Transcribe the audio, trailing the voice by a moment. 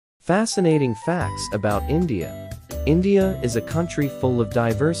Fascinating facts about India. India is a country full of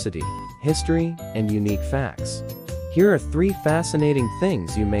diversity, history, and unique facts. Here are 3 fascinating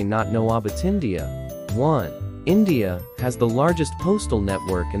things you may not know about India. 1. India has the largest postal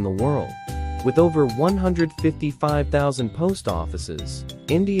network in the world. With over 155,000 post offices,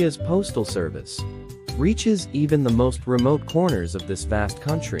 India's postal service reaches even the most remote corners of this vast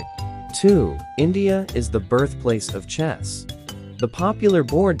country. 2. India is the birthplace of chess. The popular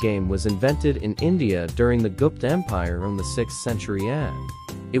board game was invented in India during the Gupta Empire in the 6th century AD.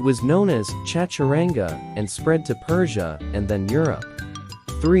 It was known as Chaturanga and spread to Persia and then Europe.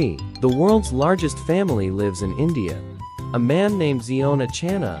 3. The world's largest family lives in India. A man named Ziona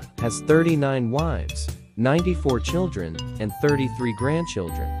Channa has 39 wives, 94 children, and 33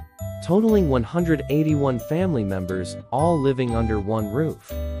 grandchildren, totaling 181 family members, all living under one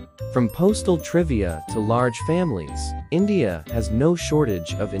roof. From postal trivia to large families, India has no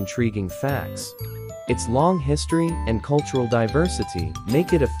shortage of intriguing facts. Its long history and cultural diversity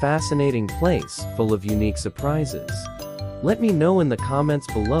make it a fascinating place full of unique surprises. Let me know in the comments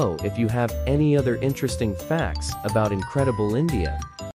below if you have any other interesting facts about incredible India.